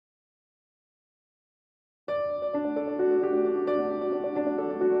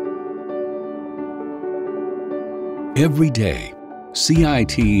Every day,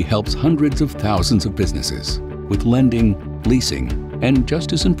 CIT helps hundreds of thousands of businesses with lending, leasing, and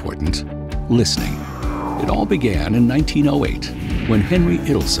just as important, listening. It all began in 1908 when Henry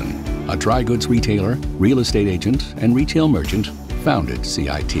Idelson, a dry goods retailer, real estate agent, and retail merchant, founded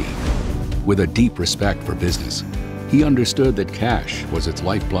CIT. With a deep respect for business, he understood that cash was its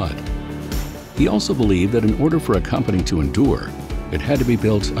lifeblood. He also believed that in order for a company to endure, it had to be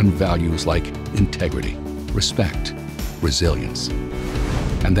built on values like integrity, respect, resilience.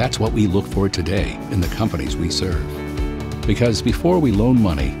 And that's what we look for today in the companies we serve. Because before we loan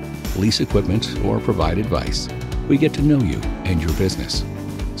money, lease equipment, or provide advice, we get to know you and your business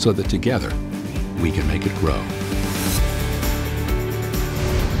so that together we can make it grow.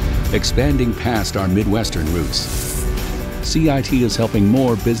 Expanding past our Midwestern roots, CIT is helping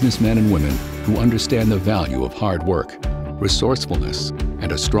more businessmen and women who understand the value of hard work, resourcefulness,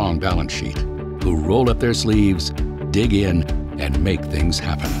 and a strong balance sheet, who roll up their sleeves, dig in, and make things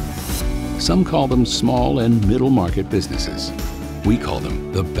happen. Some call them small and middle market businesses. We call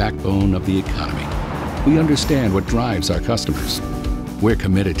them the backbone of the economy. We understand what drives our customers. We're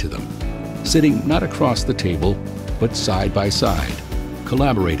committed to them, sitting not across the table, but side by side,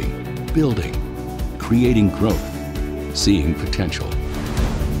 collaborating, building, creating growth, seeing potential.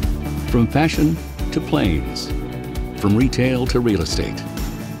 From fashion to planes, from retail to real estate,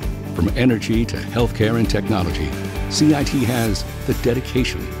 from energy to healthcare and technology, CIT has the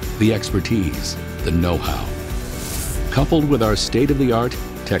dedication, the expertise, the know-how. Coupled with our state-of-the-art,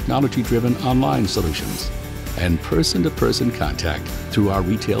 technology-driven online solutions and person-to-person contact through our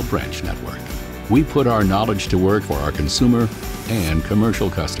retail branch network, we put our knowledge to work for our consumer and commercial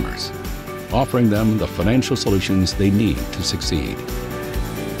customers, offering them the financial solutions they need to succeed.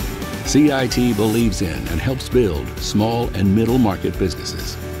 CIT believes in and helps build small and middle market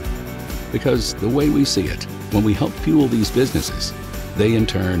businesses. Because the way we see it, when we help fuel these businesses, they in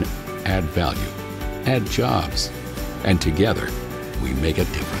turn add value, add jobs, and together we make a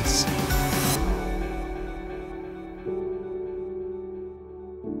difference.